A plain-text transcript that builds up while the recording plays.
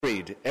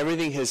worried.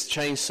 Everything has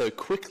changed so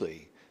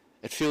quickly.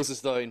 It feels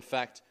as though, in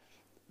fact,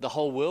 the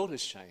whole world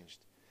has changed.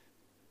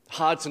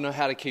 Hard to know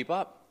how to keep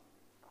up.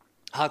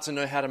 Hard to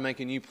know how to make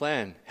a new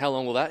plan. How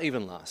long will that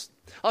even last?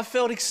 I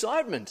felt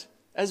excitement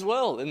as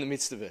well in the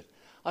midst of it.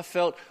 I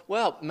felt,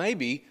 well,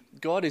 maybe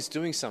God is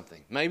doing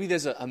something. Maybe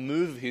there's a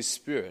move of His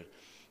Spirit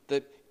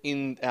that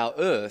in our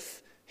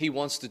earth, He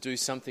wants to do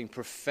something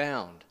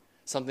profound,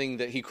 something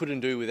that He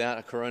couldn't do without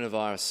a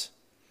coronavirus.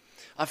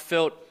 I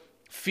felt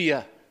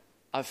fear.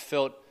 I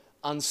felt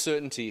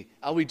uncertainty.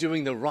 Are we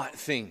doing the right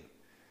thing?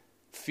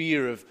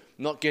 Fear of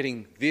not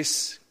getting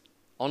this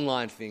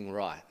online thing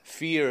right.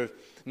 Fear of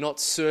not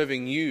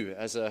serving you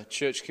as a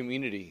church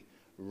community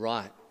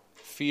right.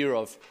 Fear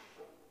of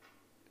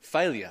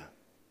failure.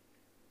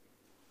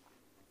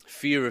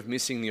 Fear of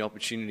missing the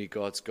opportunity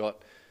God's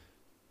got.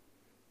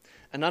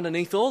 And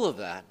underneath all of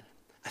that,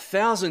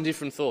 1,000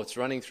 different thoughts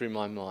running through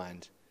my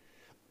mind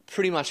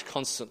pretty much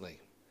constantly.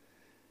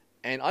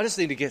 And I just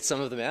need to get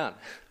some of them out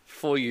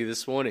for you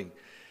this morning.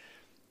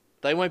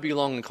 They won't be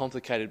long and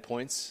complicated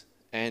points,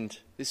 and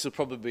this will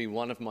probably be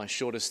one of my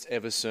shortest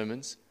ever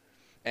sermons.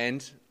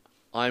 And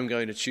I'm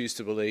going to choose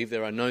to believe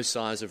there are no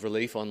signs of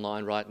relief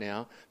online right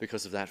now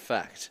because of that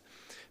fact.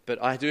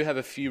 But I do have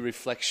a few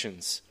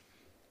reflections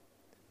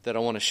that I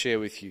want to share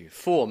with you.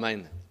 4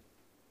 mainly.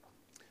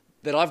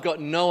 That I've got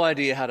no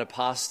idea how to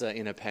pastor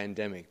in a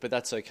pandemic, but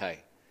that's okay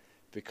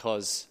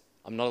because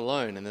I'm not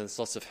alone and there's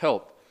lots of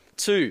help.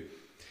 2,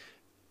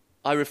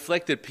 I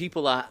reflect that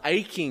people are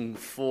aching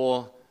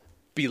for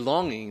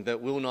belonging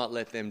that will not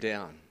let them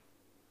down.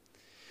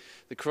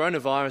 The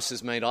coronavirus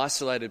has made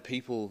isolated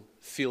people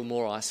feel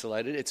more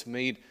isolated. It's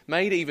made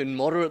even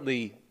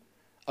moderately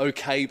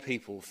okay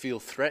people feel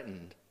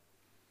threatened.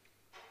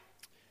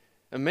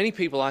 And many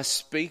people I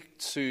speak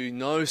to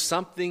know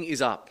something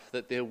is up,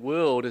 that their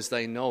world as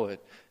they know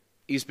it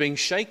is being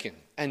shaken.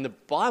 And the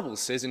Bible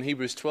says in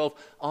Hebrews 12,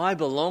 I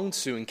belong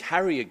to and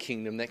carry a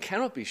kingdom that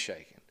cannot be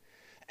shaken.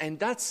 And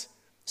that's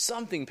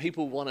something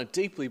people want to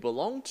deeply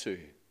belong to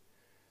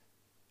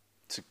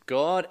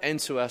God and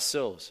to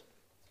ourselves.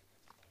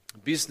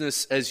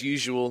 Business as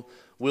usual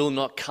will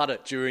not cut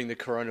it during the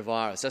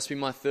coronavirus. That's been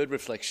my 3rd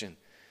reflection.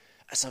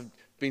 As I've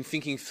been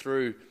thinking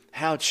through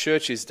how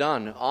church is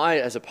done, I,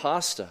 as a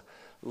pastor,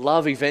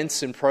 love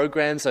events and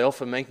programs. They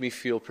often make me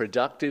feel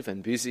productive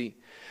and busy.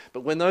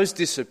 But when those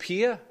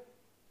disappear,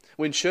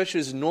 when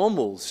church's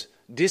normals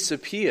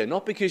disappear,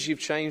 not because you've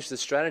changed the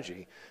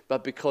strategy,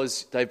 but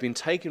because they've been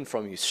taken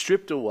from you,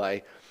 stripped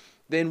away,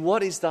 then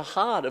what is the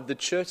heart of the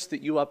church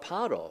that you are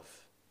part of?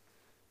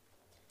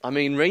 I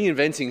mean,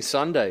 reinventing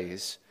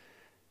Sundays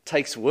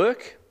takes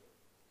work.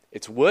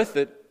 It's worth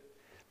it,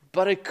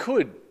 but it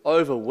could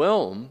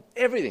overwhelm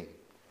everything.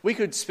 We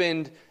could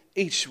spend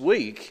each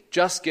week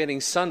just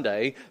getting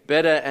Sunday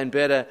better and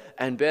better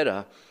and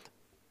better,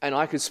 and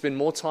I could spend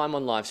more time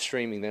on live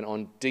streaming than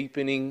on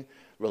deepening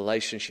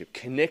relationship,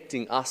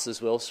 connecting us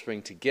as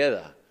Wellspring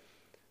together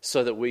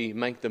so that we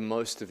make the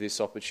most of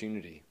this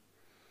opportunity.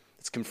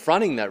 It's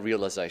confronting that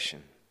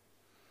realization.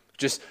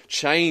 Just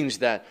change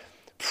that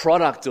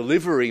product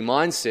delivery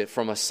mindset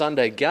from a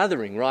Sunday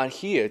gathering right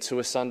here to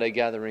a Sunday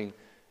gathering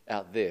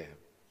out there.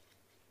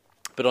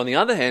 But on the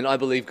other hand, I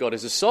believe God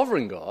is a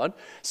sovereign God.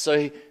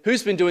 So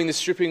who's been doing the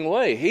stripping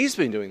away? He's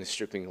been doing the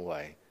stripping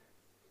away.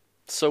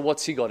 So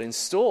what's He got in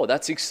store?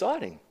 That's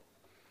exciting.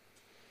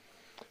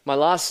 My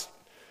last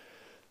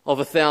of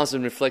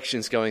 1,000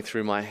 reflections going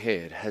through my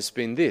head has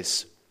been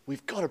this.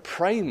 We've got to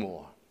pray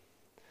more.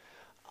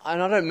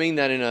 And I don't mean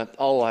that in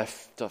I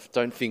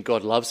don't think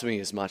God loves me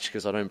as much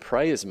because I don't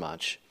pray as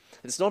much.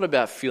 It's not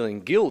about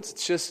feeling guilt.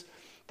 It's just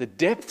the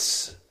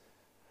depths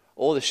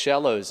or the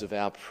shallows of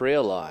our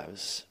prayer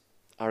lives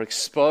are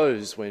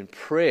exposed when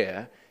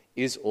prayer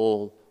is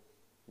all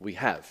we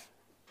have.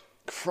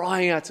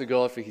 Crying out to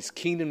God for His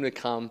kingdom to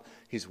come,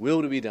 His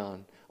will to be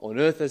done, on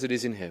earth as it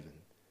is in heaven.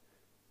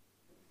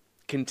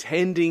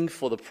 Contending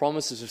for the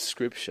promises of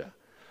Scripture.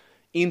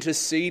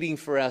 Interceding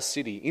for our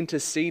city,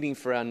 interceding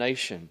for our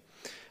nation.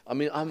 I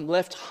mean, I'm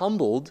left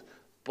humbled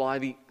by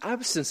the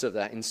absence of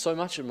that in so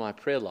much of my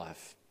prayer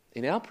life,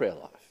 in our prayer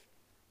life.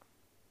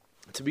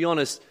 To be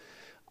honest,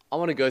 I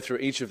want to go through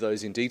each of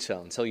those in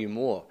detail and tell you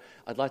more.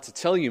 I'd like to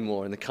tell you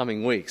more in the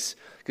coming weeks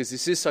because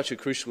this is such a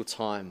crucial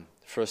time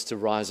for us to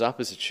rise up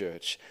as a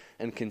church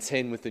and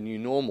contend with the new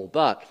normal.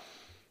 But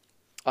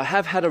I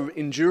have had an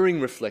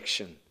enduring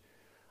reflection.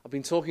 I've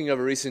been talking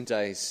over recent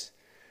days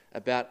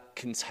about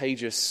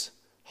contagious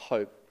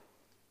hope.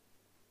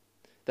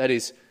 That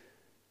is,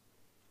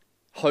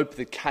 hope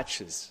that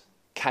catches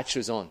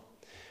on.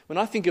 When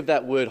I think of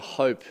that word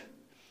hope,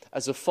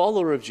 as a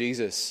follower of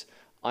Jesus,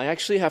 I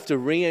actually have to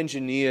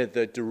re-engineer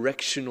the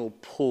directional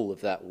pull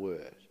of that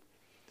word.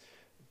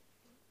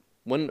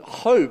 When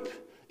hope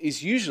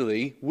is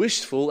usually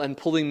wishful and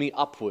pulling me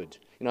upward.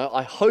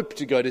 I hope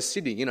to go to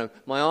Sydney.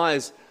 My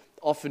eyes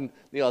often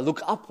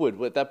look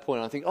upward at that point.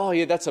 And I think, oh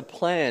yeah, that's a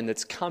plan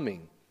that's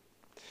coming.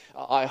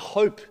 I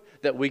hope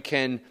that we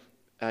can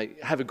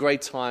have a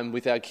great time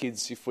with our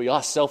kids if we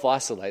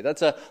self-isolate.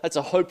 That's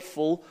a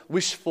hopeful,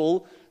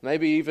 wishful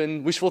maybe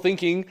even wishful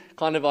thinking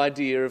kind of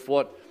idea of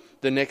what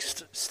the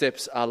next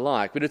steps are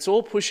like. But it's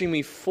all pushing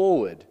me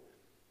forward.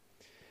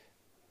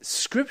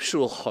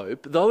 Scriptural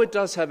hope, though it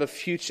does have a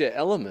future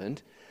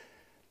element,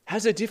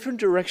 has a different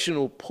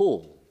directional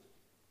pull.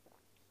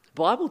 The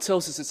Bible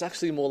tells us it's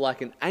actually more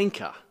like an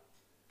anchor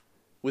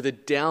with a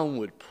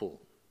downward pull.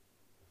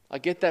 I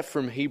get that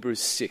from Hebrews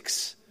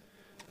 6,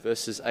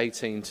 verses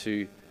 18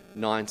 to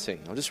 19.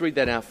 I'll just read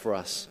that out for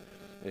us.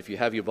 And if you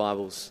have your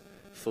Bibles,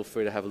 feel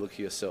free to have a look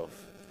for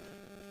yourself.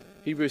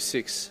 Hebrews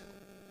 6.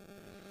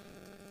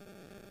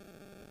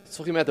 It's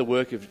talking about the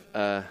work of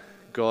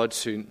God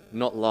to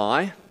not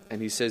lie.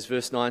 And he says,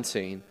 verse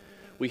 19,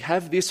 we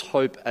have this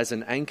hope as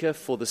an anchor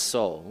for the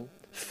soul,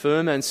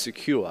 firm and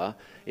secure.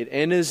 It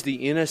enters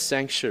the inner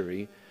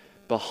sanctuary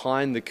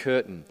behind the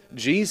curtain.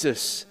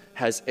 Jesus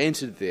has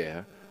entered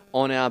there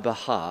on our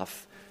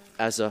behalf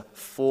as a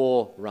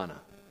forerunner.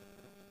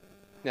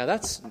 Now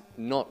that's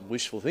not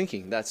wishful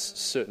thinking, that's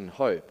certain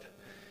hope.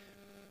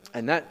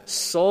 And that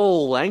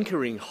soul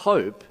anchoring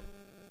hope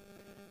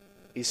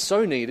is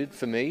so needed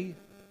for me,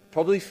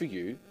 probably for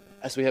you,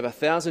 as we have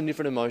 1,000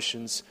 different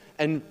emotions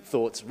and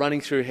thoughts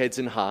running through heads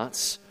and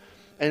hearts.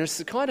 And it's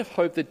the kind of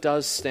hope that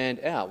does stand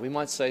out. We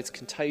might say it's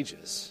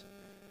contagious.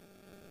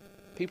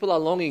 People are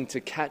longing to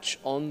catch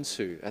on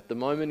to, at the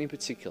moment in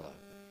particular,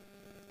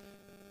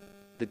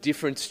 the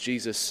difference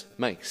Jesus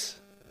makes.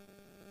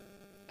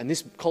 And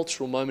this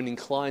cultural moment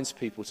inclines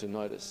people to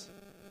notice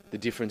the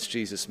difference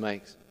Jesus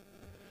makes.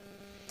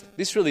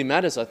 This really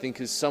matters, I think,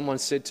 as someone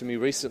said to me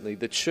recently,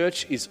 the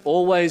church is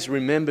always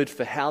remembered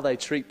for how they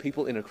treat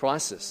people in a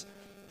crisis,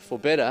 for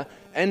better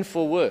and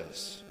for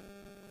worse.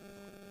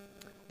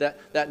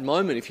 That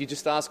moment, if you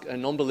just ask a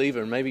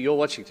non-believer, and maybe you're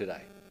watching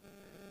today,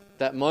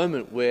 that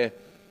moment where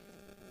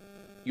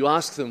you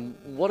ask them,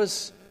 what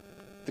have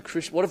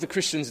the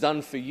Christians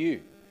done for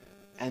you?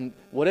 And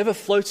whatever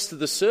floats to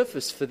the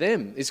surface for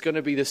them is going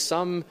to be the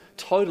sum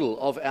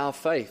total of our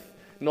faith,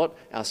 not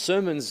our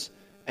sermons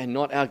and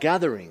not our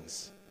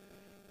gatherings.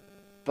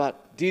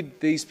 But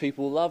did these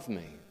people love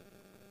me?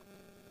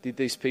 Did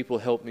these people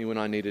help me when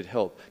I needed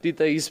help? Did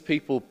these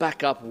people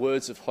back up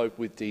words of hope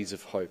with deeds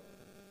of hope?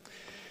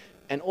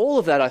 And all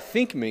of that, I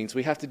think, means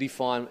we have to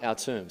define our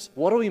terms.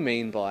 What do we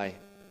mean by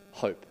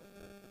hope?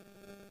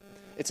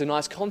 It's a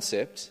nice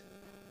concept.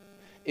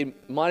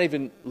 It might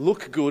even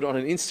look good on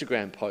an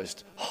Instagram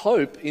post.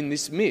 Hope in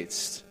this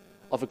midst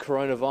of a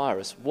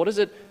coronavirus. What is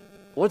it?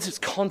 What's its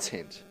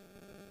content?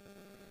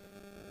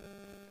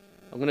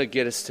 I'm going to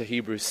get us to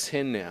Hebrews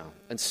 10 now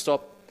and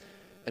stop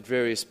at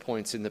various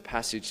points in the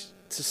passage.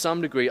 To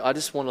some degree, I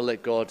just want to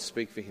let God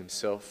speak for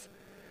himself,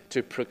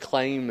 to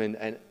proclaim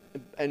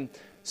and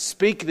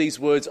speak these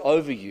words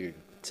over you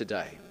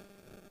today.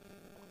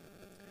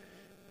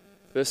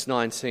 Verse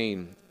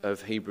 19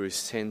 of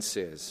Hebrews 10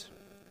 says,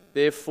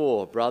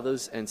 therefore,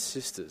 brothers and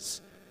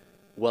sisters,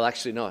 well,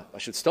 actually, no, I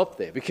should stop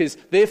there, because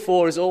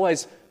therefore is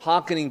always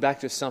hearkening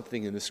back to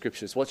something in the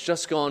scriptures, what's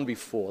just gone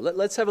before.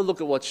 Let's have a look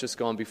at what's just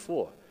gone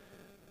before.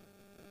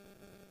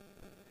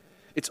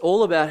 It's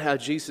all about how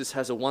Jesus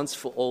has a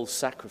once-for-all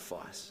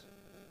sacrifice.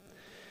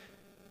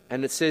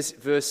 And it says,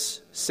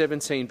 verse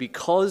 17,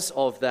 because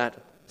of that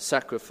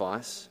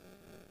sacrifice,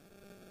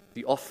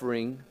 the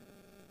offering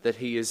that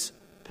he has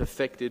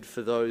perfected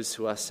for those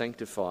who are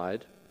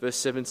sanctified, verse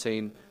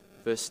 17,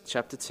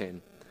 chapter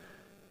 10,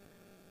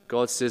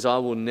 God says, I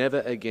will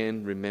never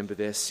again remember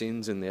their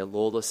sins and their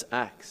lawless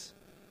acts.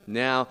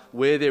 Now,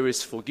 where there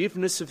is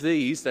forgiveness of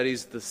these, that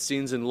is the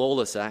sins and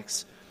lawless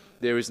acts,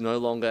 there is no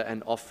longer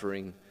an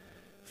offering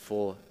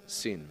for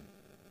sin.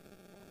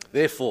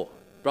 Therefore,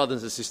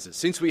 brothers and sisters,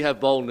 since we have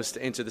boldness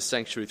to enter the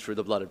sanctuary through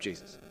the blood of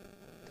Jesus.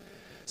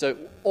 So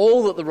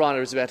all that the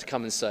writer is about to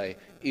come and say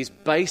is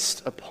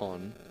based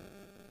upon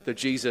the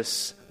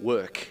Jesus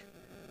work.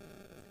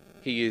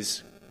 He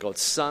is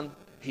God's Son.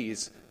 He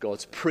is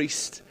God's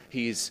priest.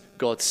 He is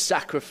God's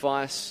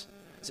sacrifice.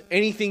 So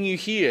anything you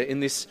hear in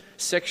this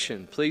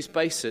section, please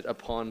base it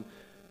upon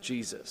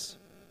Jesus.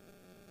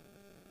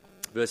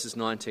 Verses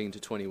 19 to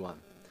 21.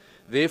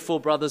 Therefore,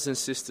 brothers and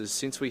sisters,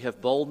 since we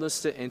have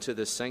boldness to enter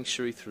the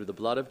sanctuary through the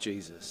blood of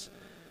Jesus,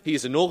 he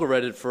has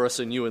inaugurated for us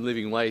a new and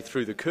living way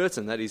through the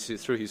curtain, that is,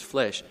 through his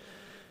flesh.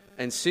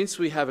 And since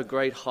we have a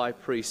great high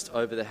priest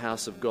over the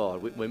house of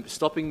God, we're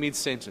stopping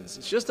mid-sentence.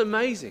 It's just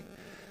amazing.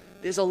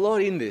 There's a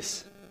lot in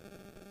this.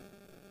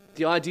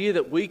 The idea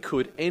that we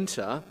could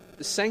enter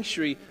the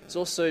sanctuary is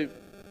also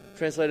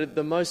translated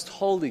the most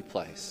holy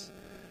place,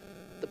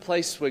 the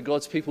place where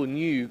God's people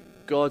knew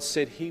God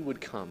said he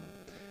would come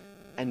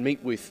and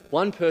meet with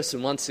one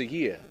person once a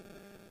year,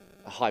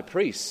 a high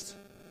priest,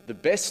 the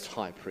best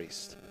high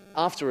priest,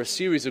 after a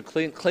series of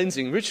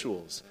cleansing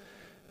rituals,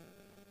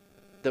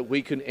 that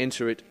we can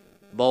enter it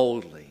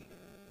boldly.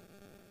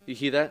 You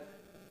hear that?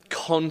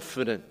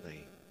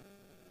 Confidently.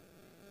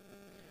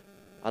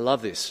 I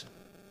love this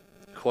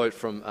quote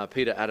from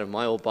Peter Adam,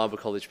 my old Bible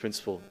college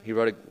principal. He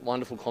wrote a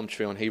wonderful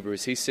commentary on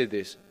Hebrews. He said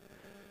this: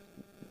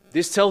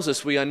 this tells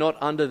us we are not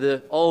under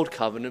the old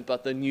covenant,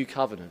 but the new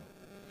covenant.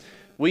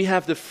 We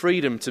have the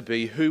freedom to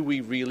be who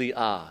we really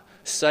are,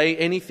 say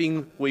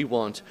anything we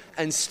want,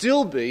 and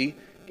still be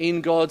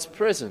in God's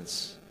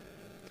presence.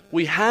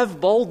 We have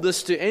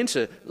boldness to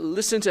enter.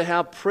 Listen to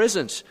how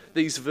present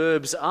these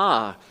verbs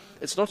are.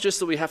 It's not just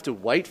that we have to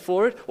wait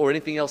for it or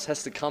anything else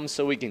has to come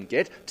so we can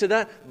get to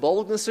that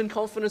boldness and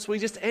confidence. We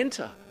just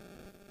enter.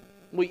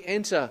 We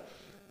enter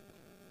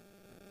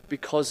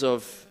because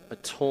of a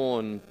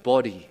torn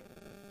body.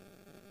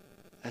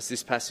 As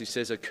this passage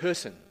says, a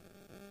curtain.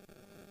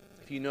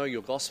 If you know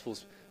your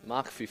Gospels,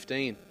 Mark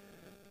 15,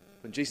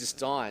 when Jesus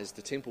dies,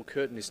 the temple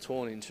curtain is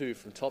torn in two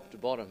from top to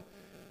bottom.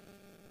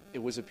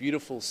 It was a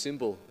beautiful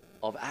symbol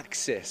of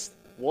access.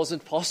 It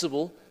wasn't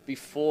possible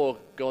before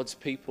God's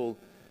people,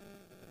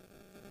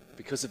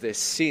 because of their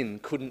sin,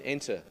 couldn't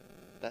enter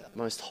that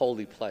most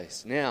holy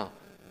place. Now,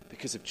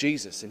 because of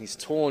Jesus and his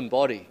torn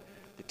body,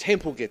 the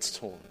temple gets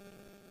torn,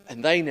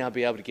 and they now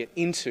be able to get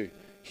into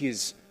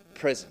his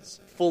presence,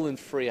 full and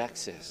free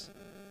access.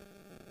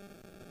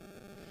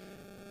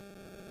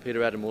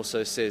 Peter Adam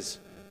also says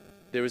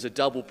there is a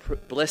double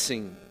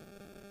blessing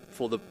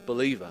for the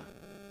believer.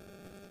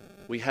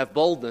 We have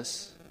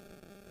boldness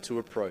to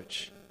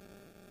approach,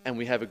 and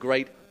we have a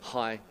great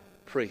high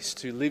priest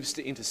who lives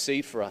to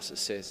intercede for us, it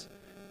says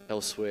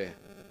elsewhere.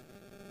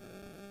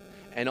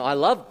 And I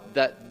love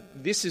that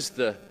this is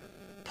the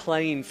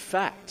plain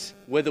fact,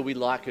 whether we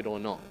like it or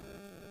not.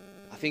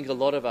 I think a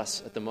lot of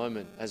us at the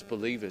moment as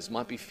believers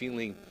might be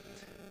feeling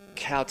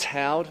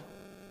kowtowed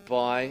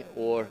by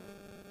or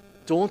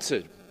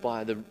daunted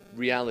by the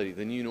reality,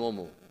 the new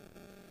normal.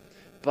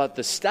 But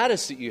the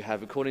status that you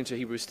have, according to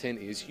Hebrews 10,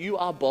 is you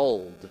are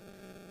bold,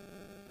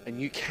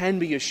 and you can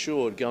be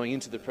assured going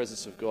into the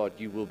presence of God,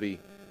 you will be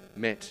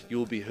met, you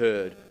will be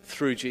heard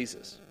through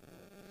Jesus.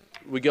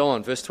 We go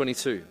on, verse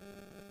 22.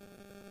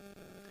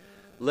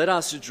 Let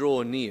us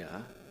draw near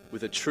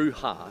with a true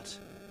heart,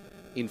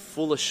 in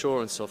full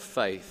assurance of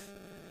faith,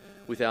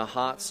 with our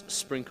hearts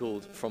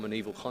sprinkled from an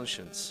evil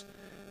conscience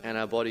and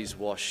our bodies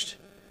washed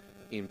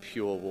in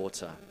pure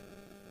water.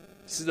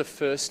 This is the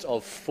first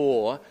of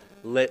 4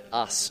 let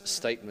us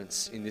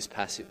statements in this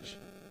passage.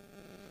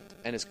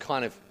 And it's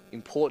kind of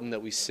important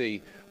that we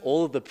see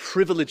all of the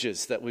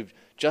privileges that we've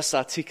just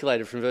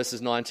articulated from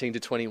verses 19 to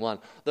 21.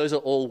 Those are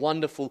all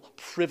wonderful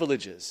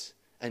privileges.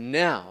 And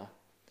now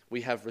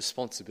we have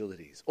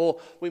responsibilities. Or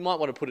we might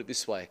want to put it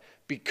this way: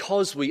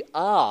 because we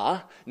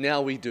are,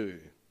 now we do.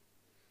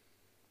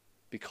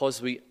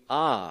 Because we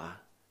are,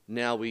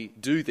 now we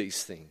do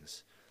these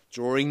things.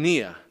 Drawing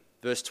near,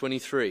 verse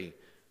 23.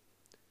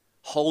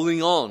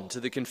 Holding on to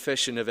the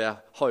confession of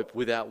our hope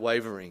without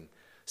wavering,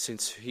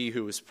 since he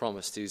who was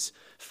promised is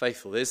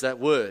faithful. There's that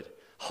word,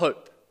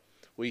 hope.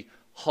 We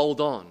hold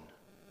on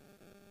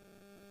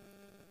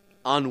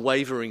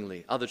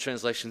unwaveringly. Other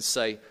translations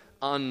say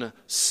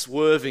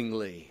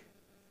unswervingly.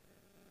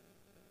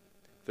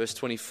 Verse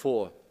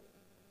 24.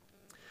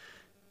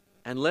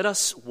 And let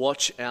us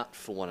watch out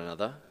for one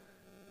another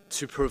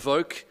to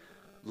provoke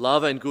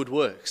love and good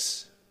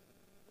works,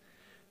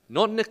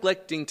 not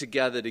neglecting to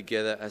gather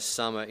together as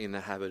some are in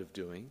the habit of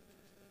doing,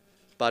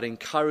 but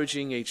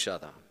encouraging each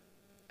other,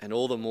 and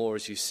all the more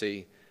as you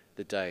see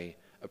the day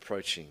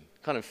approaching.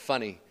 Kind of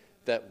funny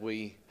that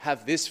we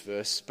have this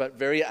verse, but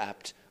very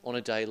apt on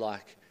a day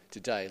like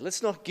today.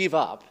 Let's not give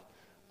up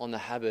on the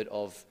habit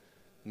of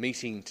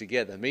meeting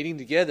together. Meeting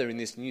together in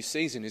this new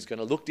season is going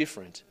to look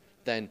different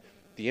than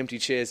the empty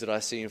chairs that I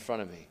see in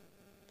front of me.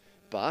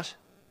 But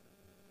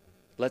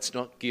let's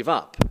not give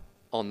up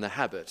on the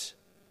habit.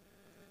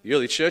 The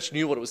early church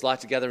knew what it was like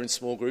to gather in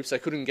small groups. They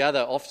couldn't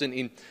gather often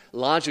in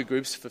larger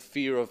groups for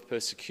fear of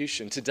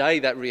persecution. Today,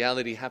 that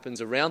reality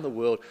happens around the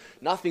world.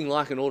 Nothing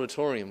like an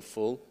auditorium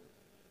full,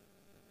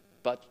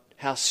 but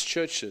house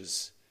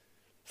churches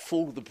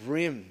full to the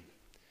brim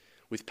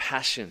with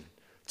passion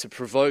to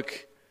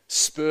provoke,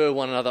 spur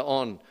one another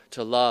on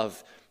to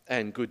love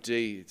and good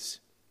deeds.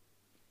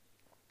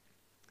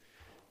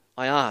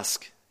 I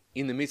ask,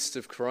 in the midst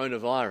of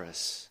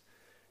coronavirus,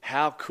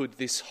 how could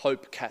this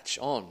hope catch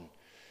on?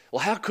 Well,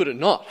 how could it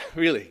not,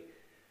 really?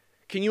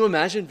 Can you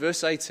imagine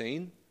verse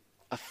 18?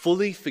 A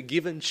fully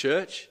forgiven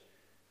church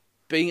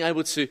being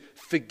able to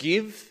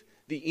forgive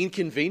the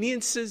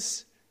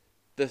inconveniences,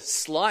 the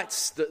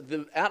slights,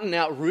 the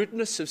out-and-out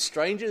rudeness of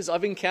strangers.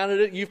 I've encountered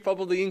it. You've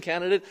probably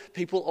encountered it.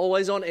 People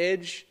always on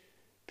edge.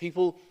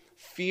 People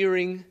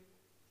fearing.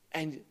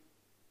 And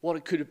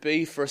what could it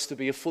be for us to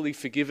be a fully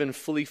forgiven,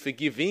 fully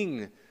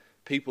forgiving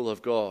people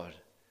of God?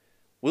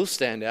 We'll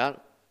stand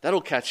out.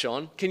 That'll catch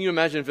on. Can you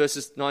imagine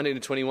verses 19 to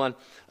 21?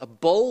 A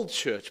bold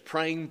church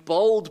praying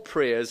bold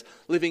prayers,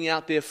 living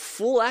out their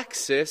full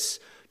access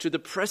to the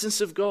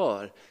presence of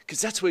God, because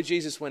that's where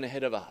Jesus went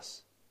ahead of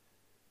us.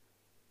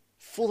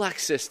 Full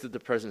access to the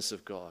presence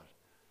of God.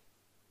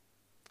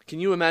 Can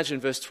you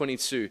imagine verse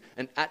 22?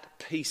 An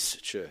at-peace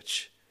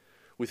church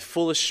with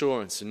full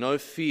assurance and no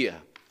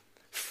fear,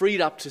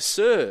 freed up to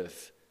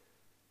serve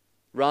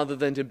rather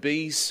than to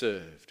be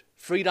served,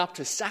 freed up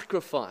to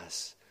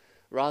sacrifice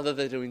rather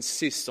than to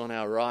insist on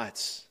our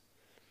rights.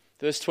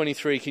 Verse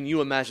 23, can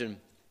you imagine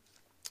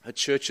a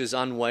church's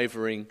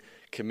unwavering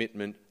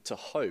commitment to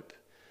hope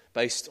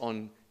based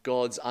on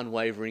God's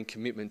unwavering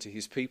commitment to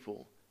his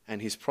people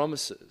and his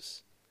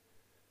promises.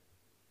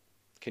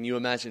 Can you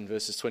imagine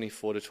verses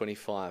 24 to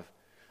 25?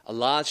 A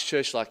large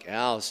church like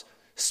ours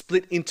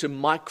split into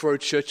micro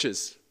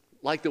churches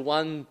like the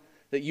one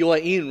that you are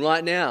in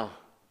right now,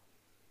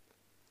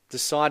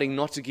 deciding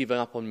not to give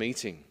up on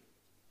meeting,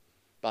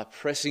 but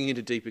pressing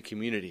into deeper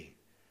community,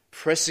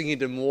 pressing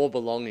into more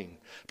belonging,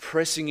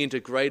 pressing into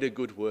greater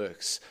good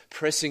works,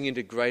 pressing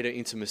into greater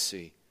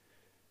intimacy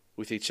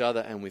with each other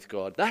and with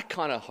God. That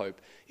kind of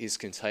hope is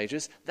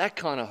contagious. That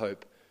kind of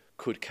hope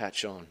could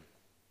catch on.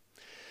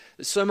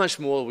 There's so much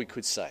more we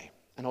could say,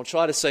 and I'll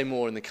try to say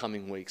more in the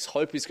coming weeks.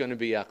 Hope is going to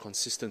be our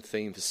consistent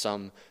theme for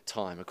some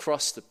time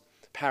across the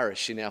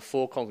parish in our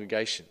 4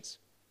 congregations.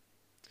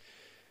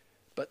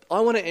 But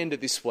I want to end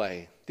it this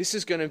way. This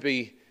is going to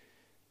be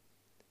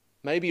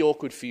maybe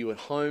awkward for you at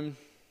home,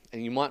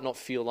 and you might not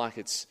feel like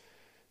it's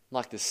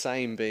like the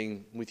same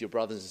being with your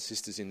brothers and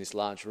sisters in this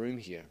large room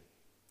here.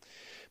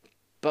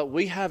 But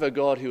we have a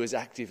God who is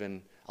active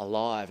and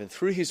alive, and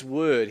through his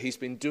word, he's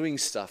been doing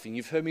stuff. And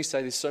you've heard me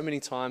say this so many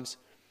times.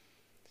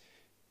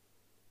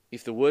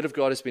 If the word of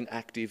God has been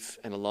active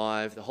and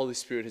alive, the Holy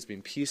Spirit has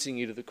been piercing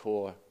you to the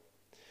core,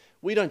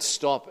 we don't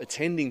stop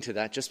attending to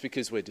that just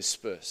because we're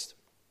dispersed.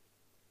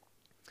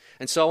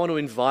 And so I want to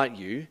invite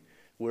you,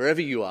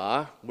 wherever you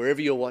are, wherever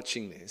you're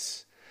watching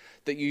this,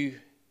 that you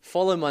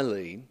follow my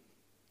lead,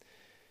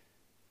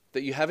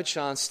 that you have a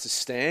chance to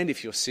stand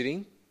if you're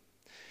sitting,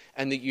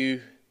 and that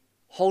you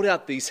hold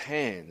out these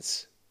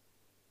hands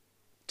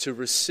to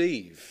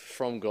receive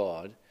from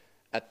God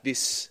at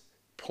this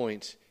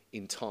point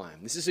in time.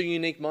 This is a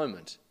unique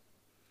moment,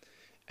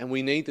 and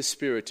we need the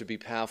Spirit to be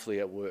powerfully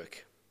at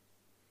work.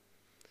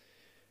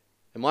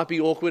 It might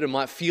be awkward, it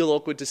might feel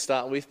awkward to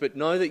start with, but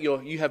know that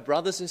you have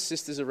brothers and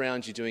sisters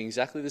around you doing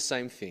exactly the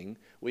same thing.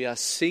 We are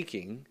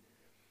seeking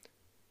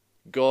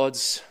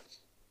God's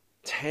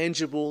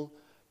tangible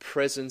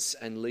presence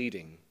and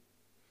leading.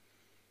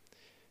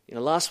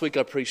 Last week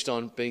I preached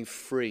on being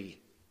free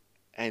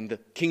and the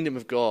kingdom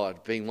of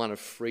God being one of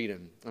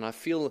freedom. And I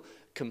feel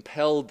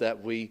compelled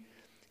that we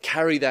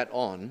carry that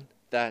on,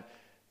 that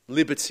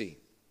liberty,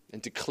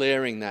 and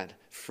declaring that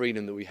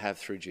freedom that we have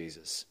through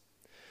Jesus.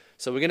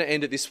 So we're going to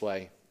end it this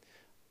way.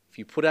 If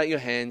you put out your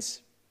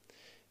hands,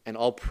 and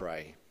I'll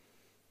pray.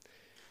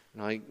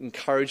 And I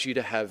encourage you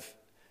to have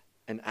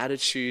an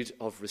attitude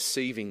of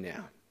receiving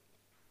now.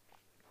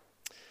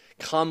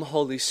 Come,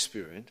 Holy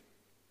Spirit,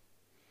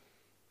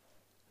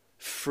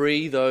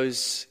 free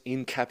those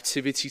in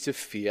captivity to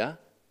fear.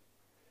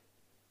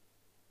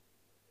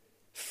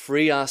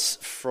 Free us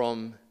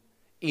from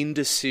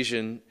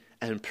indecision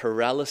and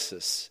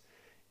paralysis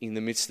in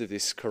the midst of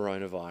this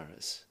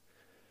coronavirus.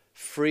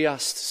 Free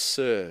us to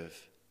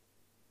serve.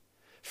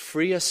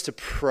 Free us to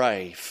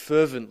pray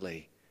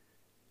fervently,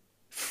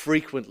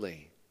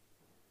 frequently.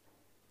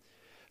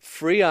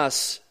 Free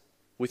us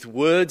with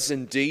words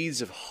and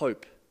deeds of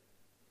hope.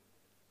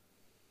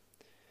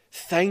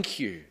 Thank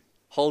you,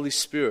 Holy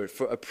Spirit,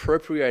 for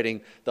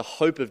appropriating the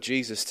hope of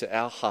Jesus to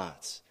our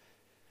hearts.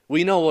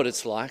 We know what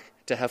it's like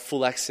to have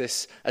full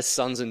access as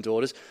sons and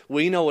daughters.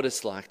 We know what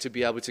it's like to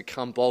be able to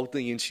come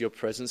boldly into your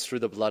presence through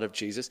the blood of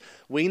Jesus.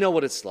 We know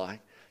what it's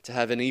like to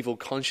have an evil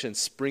conscience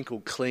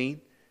sprinkled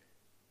clean.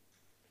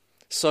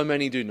 So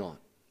many do not.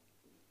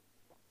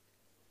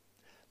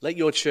 Let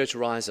your church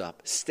rise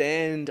up,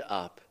 stand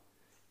up,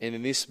 and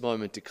in this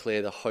moment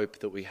declare the hope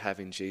that we have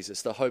in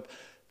Jesus, the hope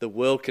the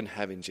world can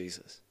have in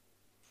Jesus.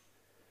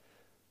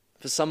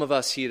 For some of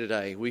us here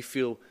today, we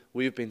feel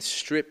we've been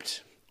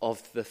stripped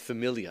of the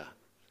familiar.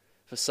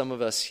 For some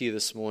of us here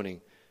this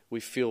morning, we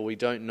feel we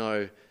don't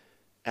know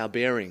our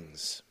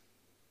bearings.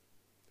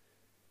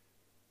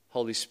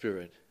 Holy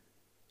Spirit,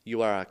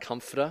 you are our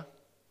comforter.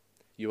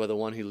 You are the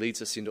one who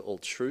leads us into all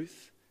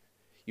truth.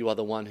 You are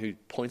the one who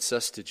points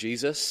us to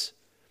Jesus.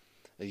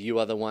 You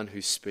are the one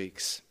who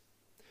speaks.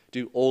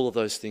 Do all of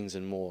those things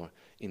and more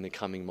in the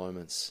coming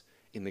moments,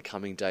 in the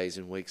coming days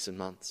and weeks and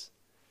months.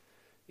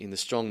 In the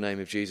strong name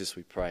of Jesus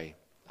we pray.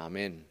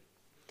 Amen.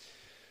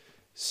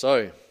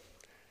 So,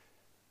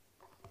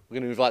 we're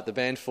going to invite the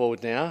band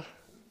forward now,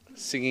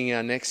 singing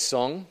our next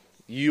song,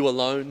 You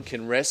Alone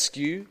Can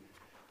Rescue.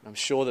 I'm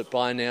sure that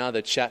by now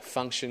the chat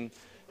function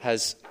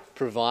has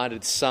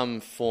provided some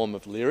form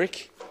of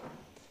lyric.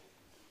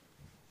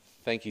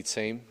 Thank you,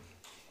 team.